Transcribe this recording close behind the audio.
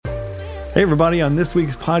Hey everybody, on this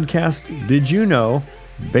week's podcast, did you know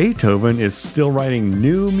Beethoven is still writing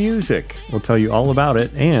new music? We'll tell you all about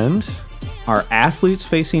it, and are athletes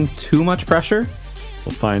facing too much pressure?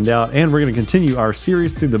 We'll find out, and we're going to continue our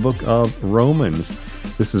series through the book of Romans.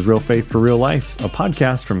 This is Real Faith for Real Life, a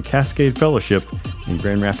podcast from Cascade Fellowship in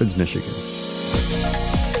Grand Rapids, Michigan.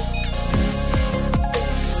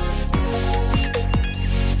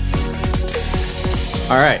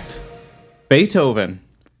 All right, Beethoven.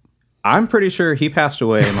 I'm pretty sure he passed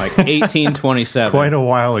away in like 1827. Quite a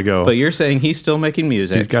while ago. But you're saying he's still making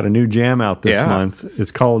music. He's got a new jam out this month. It's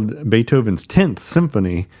called Beethoven's 10th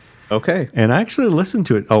Symphony. Okay. And I actually listened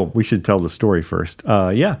to it. Oh, we should tell the story first.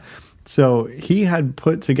 So he had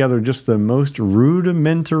put together just the most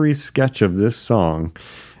rudimentary sketch of this song.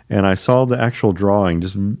 And I saw the actual drawing,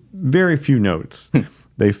 just very few notes.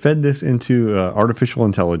 They fed this into artificial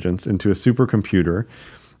intelligence, into a supercomputer.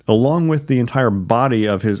 Along with the entire body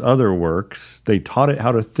of his other works, they taught it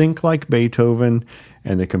how to think like Beethoven,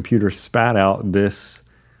 and the computer spat out this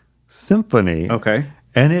symphony. Okay.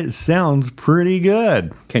 And it sounds pretty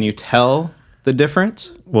good. Can you tell the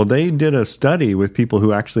difference? Well, they did a study with people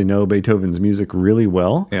who actually know Beethoven's music really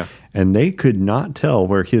well. Yeah. And they could not tell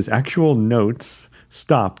where his actual notes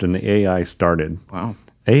stopped and the AI started. Wow.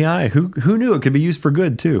 AI, who knew it could be used for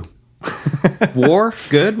good, too? War,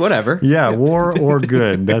 good, whatever. Yeah, war or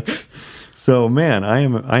good. That's so. Man, I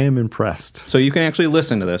am impressed. So you can actually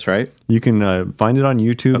listen to this, right? You can find it on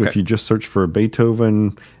YouTube if you just search for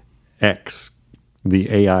Beethoven X,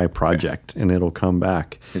 the AI project, and it'll come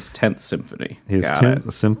back. His 10th Symphony. His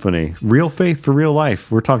 10th Symphony. Real faith for real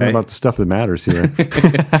life. We're talking about the stuff that matters here.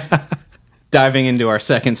 Diving into our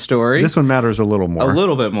second story. This one matters a little more. A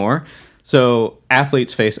little bit more. So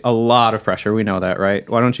athletes face a lot of pressure. We know that, right?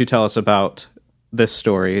 Why don't you tell us about this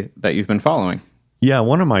story that you've been following? Yeah,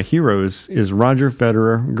 one of my heroes is Roger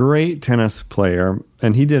Federer, great tennis player.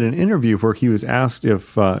 And he did an interview where he was asked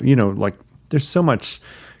if, there's so much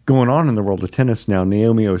going on in the world of tennis now.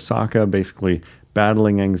 Naomi Osaka basically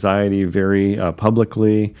battling anxiety very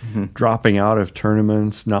publicly, dropping out of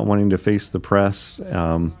tournaments, not wanting to face the press.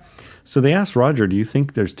 So they asked Roger, do you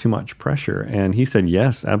think there's too much pressure? And he said,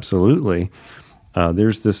 yes, absolutely.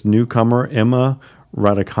 There's this newcomer, Emma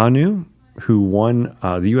Raducanu, who won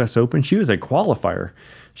the U.S. Open. She was a qualifier.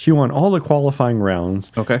 She won all the qualifying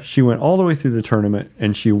rounds. Okay. She went all the way through the tournament,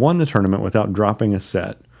 and she won the tournament without dropping a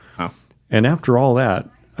set. Wow. And after all that,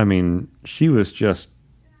 I mean, she was just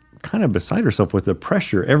kind of beside herself with the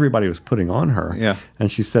pressure everybody was putting on her. Yeah.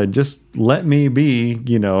 And she said, just let me be,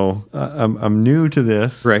 I'm new to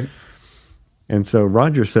this. Right. And so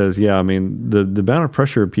Roger says, the amount of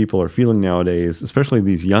pressure people are feeling nowadays, especially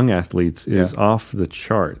these young athletes, is off the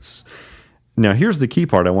charts. Now, here's the key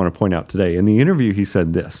part I want to point out today. In the interview, he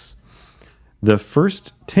said this: the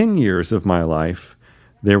first 10 years of my life,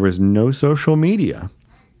 there was no social media.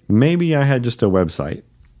 Maybe I had just a website.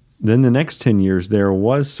 Then the next 10 years, there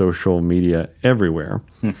was social media everywhere.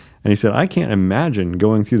 And he said, I can't imagine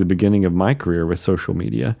going through the beginning of my career with social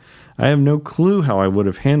media. I have no clue how I would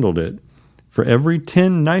have handled it. For every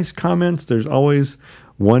 10 nice comments, there's always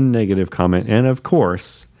one negative comment. And of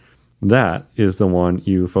course, that is the one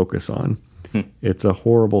you focus on. It's a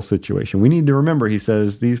horrible situation. We need to remember, he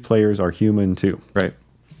says, these players are human too. Right.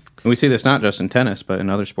 And we see this not just in tennis, but in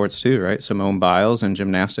other sports too, right? Simone Biles in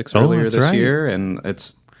gymnastics earlier this year, and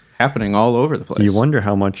it's happening all over the place. You wonder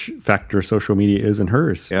how much factor social media is in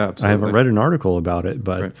hers. Yeah, absolutely. I haven't read an article about it,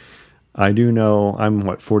 but I do know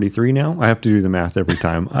I'm, 43 now? I have to do the math every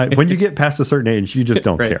time. When you get past a certain age, you just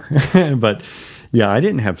don't care. But yeah, I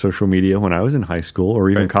didn't have social media when I was in high school or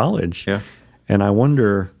even college. Yeah. And I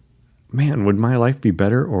wonder, man, would my life be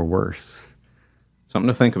better or worse? Something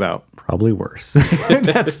to think about. Probably worse.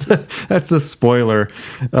 That's the spoiler.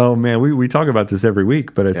 Oh man, we talk about this every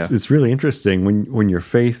week, but it's really interesting when your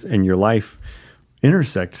faith and your life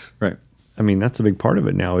intersect. Right. I mean, that's a big part of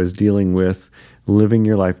it now, is dealing with living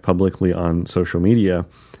your life publicly on social media.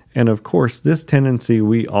 And of course, this tendency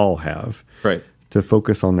we all have. Right. To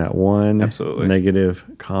focus on that one negative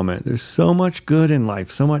comment. There's so much good in life,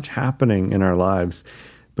 so much happening in our lives.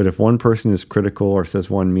 But if one person is critical or says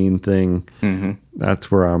one mean thing, that's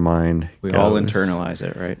where our mind We goes. all internalize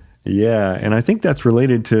it, right? Yeah, and I think that's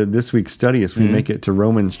related to this week's study as we make it to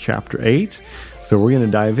Romans chapter 8. So we're going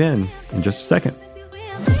to dive in just a second.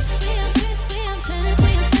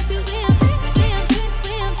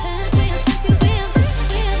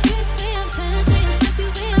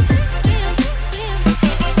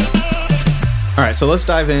 All right, so let's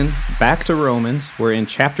dive in back to Romans. We're in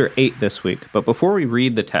chapter 8 this week. But before we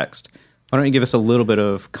read the text, why don't you give us a little bit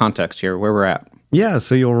of context here, where we're at? Yeah,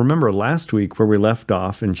 so you'll remember last week where we left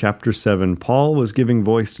off in chapter 7, Paul was giving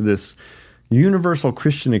voice to this universal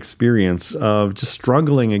Christian experience of just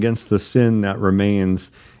struggling against the sin that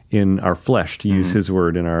remains in our flesh, to use his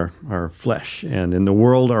word, in our flesh and in the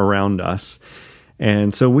world around us.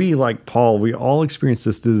 And so we, like Paul, we all experience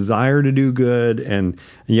this desire to do good, and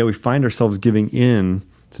yet we find ourselves giving in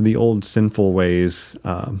to the old sinful ways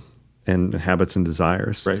and habits and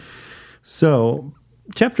desires. Right. So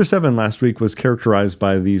chapter 7 last week was characterized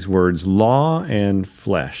by these words, law and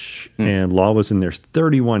flesh. And law was in there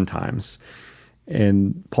 31 times.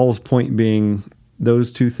 And Paul's point being,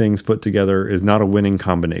 those two things put together is not a winning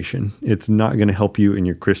combination. It's not going to help you in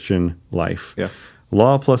your Christian life. Yeah.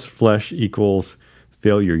 Law plus flesh equals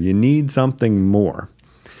failure. You need something more.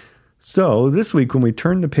 So this week, when we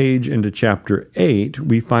turn the page into chapter 8,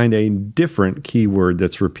 we find a different key word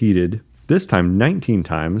that's repeated, this time 19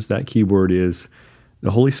 times. That key word is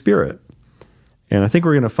the Holy Spirit. And I think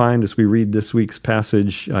we're going to find as we read this week's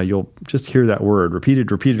passage, you'll just hear that word,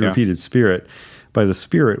 repeated, Spirit. By the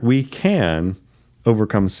Spirit, we can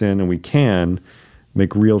overcome sin and we can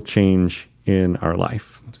make real change in our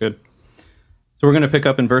life. That's good. So we're going to pick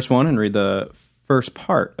up in verse 1 and read the first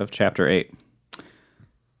part of chapter 8.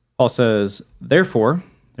 Paul says, "Therefore,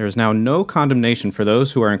 there is now no condemnation for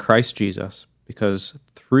those who are in Christ Jesus, because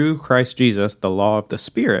through Christ Jesus, the law of the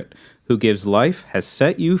Spirit, who gives life, has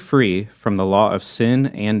set you free from the law of sin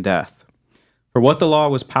and death. For what the law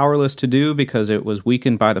was powerless to do because it was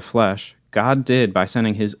weakened by the flesh, God did by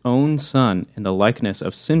sending his own Son in the likeness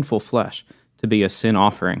of sinful flesh to be a sin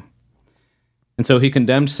offering. And so he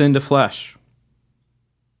condemned sin to flesh.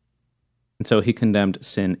 And so he condemned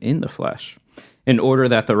sin in the flesh, in order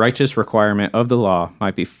that the righteous requirement of the law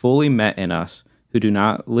might be fully met in us who do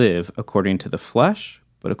not live according to the flesh,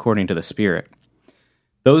 but according to the Spirit.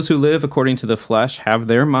 Those who live according to the flesh have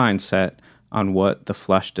their mind set on what the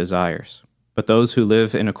flesh desires. But those who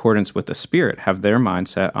live in accordance with the Spirit have their mind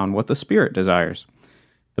set on what the Spirit desires.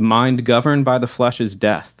 The mind governed by the flesh is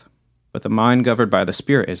death, but the mind governed by the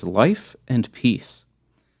Spirit is life and peace.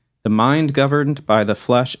 The mind governed by the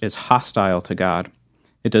flesh is hostile to God.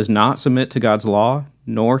 It does not submit to God's law,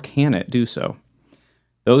 nor can it do so.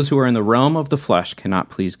 Those who are in the realm of the flesh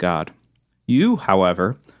cannot please God. You,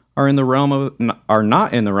 however, are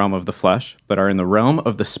not in the realm of the flesh, but are in the realm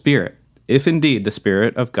of the Spirit, if indeed the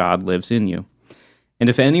Spirit of God lives in you. And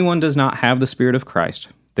if anyone does not have the Spirit of Christ,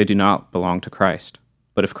 they do not belong to Christ.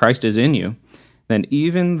 But if Christ is in you, then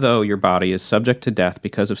even though your body is subject to death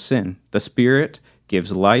because of sin, the Spirit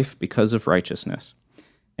gives life because of righteousness.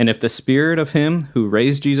 And if the Spirit of him who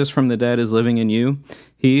raised Jesus from the dead is living in you,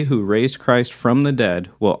 he who raised Christ from the dead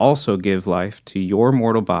will also give life to your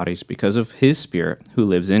mortal bodies because of his Spirit who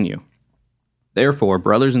lives in you. Therefore,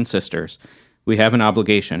 brothers and sisters, we have an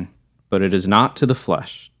obligation, but it is not to the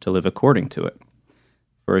flesh to live according to it.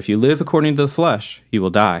 For if you live according to the flesh, you will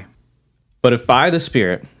die. But if by the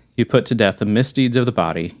Spirit you put to death the misdeeds of the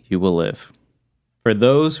body, you will live. For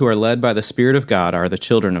those who are led by the Spirit of God are the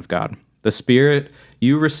children of God. The Spirit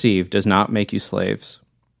you received does not make you slaves,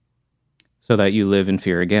 so that you live in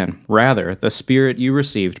fear again. Rather, the Spirit you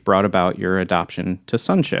received brought about your adoption to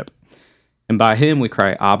sonship. And by him we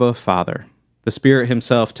cry, Abba, Father. The Spirit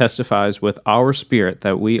himself testifies with our spirit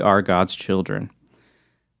that we are God's children.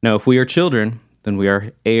 Now, if we are children, then we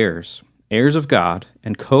are heirs, heirs of God,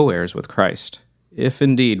 and co-heirs with Christ, if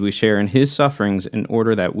indeed we share in his sufferings, in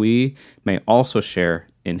order that we may also share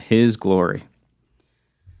in his glory.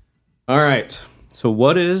 All right, so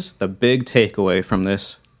what is the big takeaway from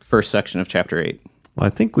this first section of chapter 8? Well, I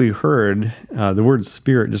think we heard the word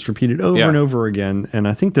Spirit just repeated over and over again, and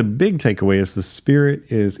I think the big takeaway is the Spirit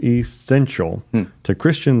is essential to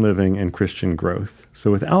Christian living and Christian growth.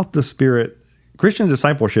 So without the Spirit, Christian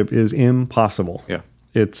discipleship is impossible. Yeah.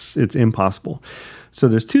 It's impossible. So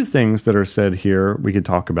there's two things that are said here we could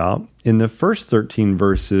talk about. In the first 13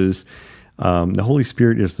 verses, the Holy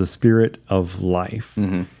Spirit is the Spirit of life.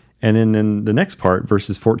 Mm-hmm. And in the next part,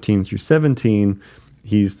 verses 14 through 17,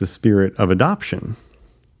 he's the Spirit of adoption.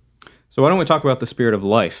 So why don't we talk about the Spirit of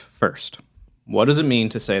life first? What does it mean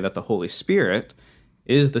to say that the Holy Spirit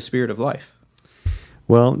is the Spirit of life?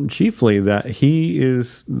 Well, chiefly that he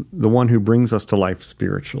is the one who brings us to life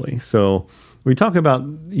spiritually. So we talk about,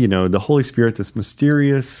 the Holy Spirit, this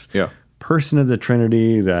mysterious person of the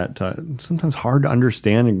Trinity that sometimes hard to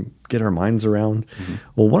understand and get our minds around. Mm-hmm.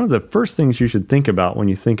 Well, one of the first things you should think about when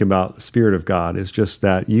you think about the Spirit of God is just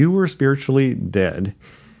that you were spiritually dead,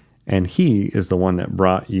 and he is the one that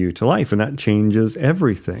brought you to life, and that changes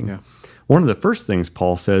everything. Yeah. One of the first things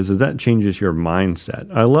Paul says is that changes your mindset.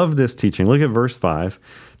 I love this teaching. Look at verse 5,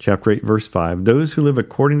 chapter 8, verse 5. Those who live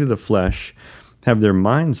according to the flesh have their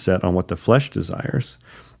mind set on what the flesh desires,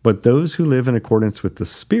 but those who live in accordance with the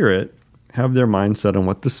Spirit have their mind set on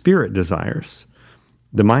what the Spirit desires.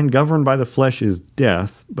 The mind governed by the flesh is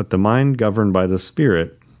death, but the mind governed by the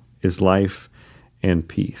Spirit is life and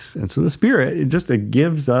peace. And so the Spirit, it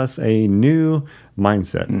gives us a new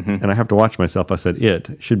mindset. And I have to watch myself. I said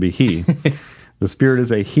it should be he. The Spirit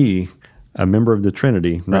is a he, a member of the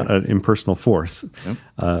Trinity, not an impersonal force.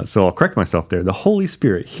 Yep. So I'll correct myself there. The Holy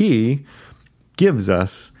Spirit, he gives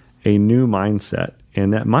us a new mindset.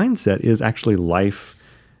 And that mindset is actually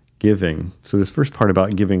life-giving. So this first part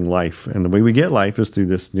about giving life, and the way we get life is through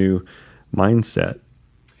this new mindset.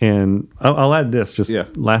 And I'll add this,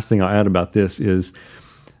 last thing I'll add about this is,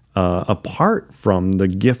 apart from the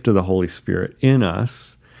gift of the Holy Spirit in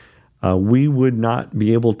us, we would not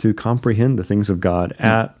be able to comprehend the things of God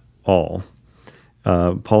at all.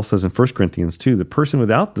 Paul says in 1 Corinthians 2, the person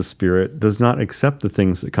without the Spirit does not accept the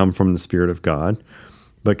things that come from the Spirit of God,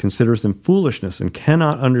 but considers them foolishness and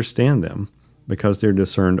cannot understand them because they're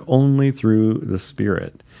discerned only through the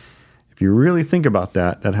Spirit. If you really think about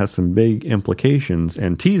that, that has some big implications.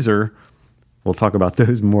 And teaser, we'll talk about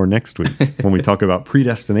those more next week when we talk about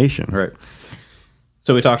predestination. Right.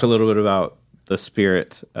 So we talked a little bit about the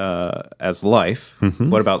Spirit as life.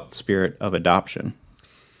 What about the Spirit of adoption?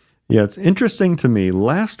 Yeah, it's interesting to me.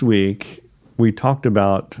 Last week, we talked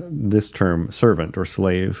about this term, servant or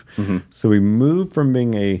slave. So we moved from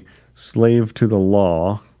being a slave to the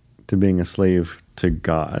law to being a slave to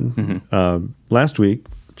God. Last week,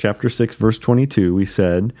 chapter 6, verse 22, we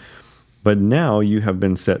said, but now you have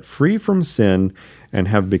been set free from sin and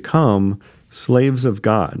have become slaves of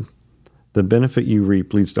God. The benefit you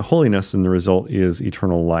reap leads to holiness, and the result is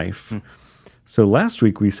eternal life. So last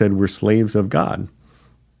week we said we're slaves of God.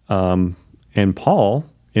 And Paul,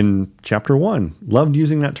 in chapter 1, loved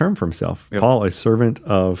using that term for himself. Yep. Paul, a servant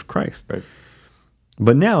of Christ. Right.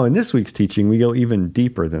 But now, in this week's teaching, we go even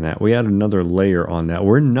deeper than that. We add another layer on that.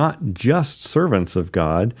 We're not just servants of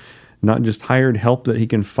God, not just hired help that he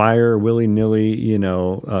can fire willy-nilly,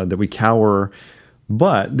 that we cower.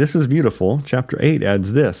 But this is beautiful. Chapter 8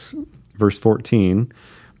 adds this, verse 14,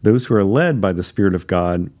 those who are led by the Spirit of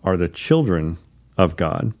God are the children of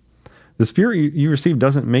God. The Spirit you receive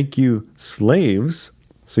doesn't make you slaves,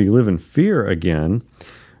 so you live in fear again.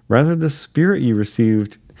 Rather, the Spirit you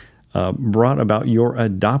received brought about your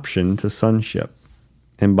adoption to sonship.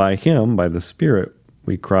 And by him, by the Spirit,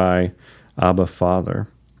 we cry, Abba, Father.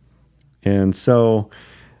 And so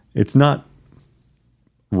it's not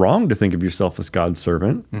wrong to think of yourself as God's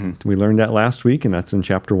servant. We learned that last week, and that's in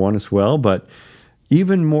chapter 1 as well. But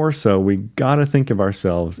even more so, we got to think of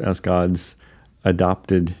ourselves as God's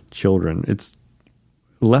adopted children. It's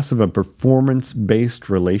less of a performance-based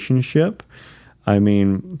relationship. I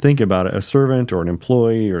mean, think about it. A servant or an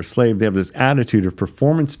employee or a slave, they have this attitude of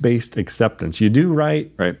performance-based acceptance. You do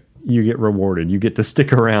right, you get rewarded. You get to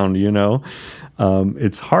stick around,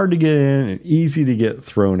 It's hard to get in and easy to get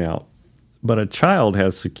thrown out. But a child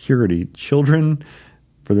has security. Children,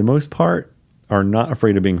 for the most part, are not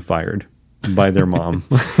afraid of being fired by their mom.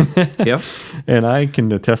 Yep. And I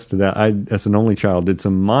can attest to that. I, as an only child, did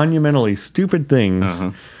some monumentally stupid things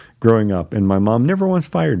growing up, and my mom never once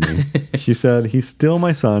fired me. She said, he's still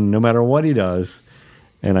my son, no matter what he does,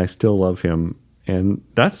 and I still love him. And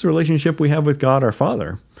that's the relationship we have with God, our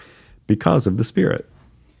Father, because of the Spirit.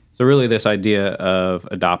 So really this idea of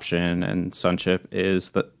adoption and sonship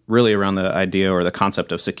is really around the idea or the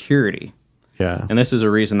concept of security. Yeah. And this is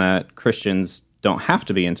a reason that Christians don't have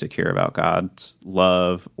to be insecure about God's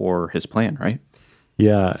love or his plan, right?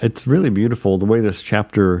 Yeah, it's really beautiful the way this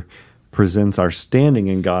chapter presents our standing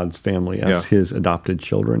in God's family as his adopted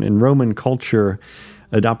children. In Roman culture,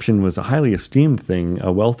 adoption was a highly esteemed thing.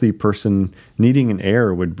 A wealthy person needing an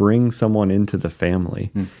heir would bring someone into the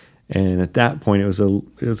family. And at that point, it was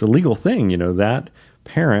a legal thing. That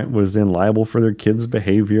parent was then liable for their kid's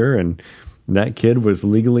behavior, and that kid was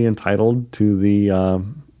legally entitled to the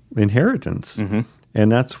inheritance.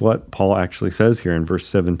 And that's what Paul actually says here in verse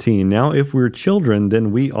 17. Now, if we're children,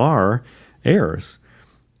 then we are heirs,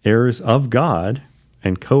 heirs of God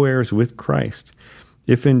and co-heirs with Christ,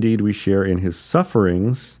 if indeed we share in his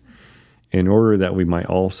sufferings, in order that we might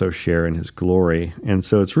also share in his glory. And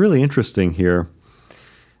so it's really interesting here.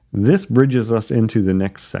 This bridges us into the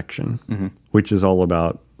next section, which is all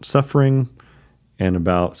about suffering and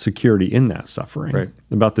about security in that suffering.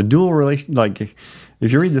 About the dual relation. Like,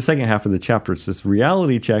 if you read the second half of the chapter, it's this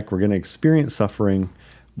reality check. We're going to experience suffering,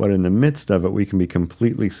 but in the midst of it, we can be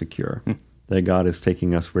completely secure that God is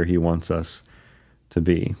taking us where he wants us to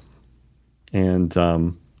be. And,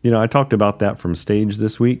 I talked about that from stage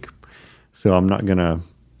this week, so I'm not going to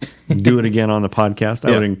do it again on the podcast, I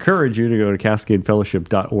Yeah. would encourage you to go to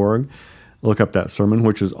cascadefellowship.org, look up that sermon,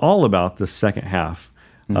 which is all about the second half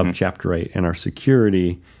of chapter 8 and our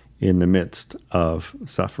security in the midst of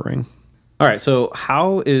suffering. All right, so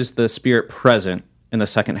how is the Spirit present in the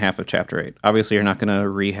second half of chapter 8? Obviously, you're not going to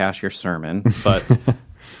rehash your sermon, but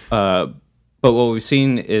what we've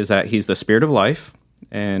seen is that he's the Spirit of life,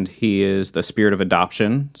 and he is the Spirit of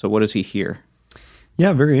adoption. So what is he here?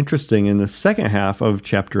 Yeah, very interesting. In the second half of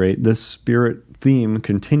chapter 8, the Spirit theme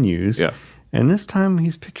continues. Yeah. And this time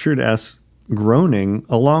he's pictured as groaning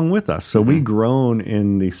along with us. So we groan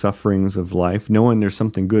in the sufferings of life, knowing there's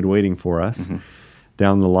something good waiting for us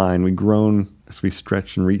down the line. We groan as we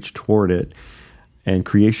stretch and reach toward it, and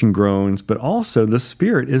creation groans, but also the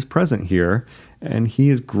Spirit is present here, and he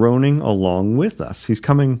is groaning along with us. He's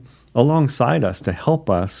coming alongside us to help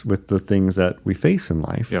us with the things that we face in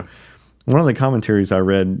life. Yeah. One of the commentaries I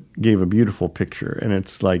read gave a beautiful picture, and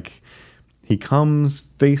it's like he comes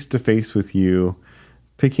face to face with you,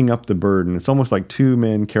 picking up the burden. It's almost like two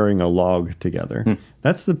men carrying a log together.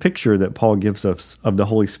 That's the picture that Paul gives us of the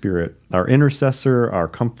Holy Spirit, our intercessor, our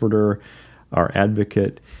comforter, our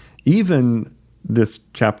advocate. Even this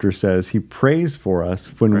chapter says he prays for us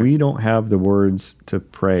when we don't have the words to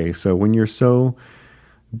pray. So when you're so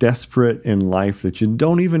desperate in life that you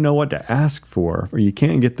don't even know what to ask for, or you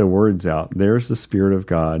can't get the words out, there's the Spirit of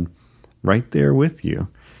God right there with you.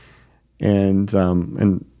 And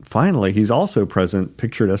finally, he's also present,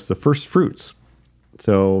 pictured as the first fruits.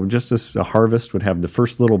 So just as a harvest would have the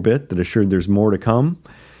first little bit that assured there's more to come,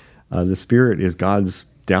 the Spirit is God's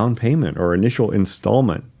down payment or initial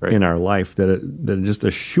installment in our life that it just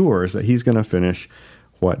assures that he's going to finish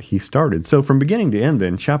what he started. So from beginning to end,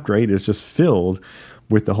 then, chapter 8 is just filled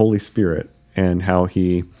with the Holy Spirit and how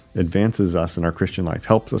he advances us in our Christian life,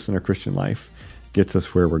 helps us in our Christian life, gets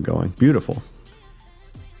us where we're going. Beautiful.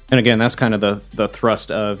 And again, that's kind of the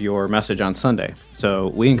thrust of your message on Sunday. So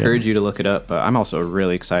we encourage you to look it up, but I'm also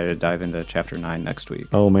really excited to dive into chapter 9 next week.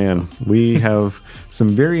 Oh, man. We have some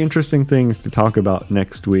very interesting things to talk about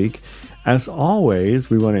next week. As always,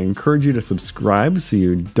 we want to encourage you to subscribe so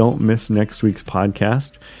you don't miss next week's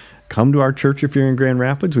podcast. Come to our church if you're in Grand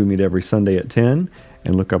Rapids. We meet every Sunday at 10,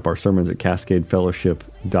 and look up our sermons at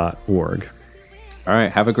cascadefellowship.org. All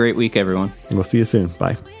right. Have a great week, everyone. We'll see you soon.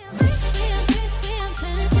 Bye.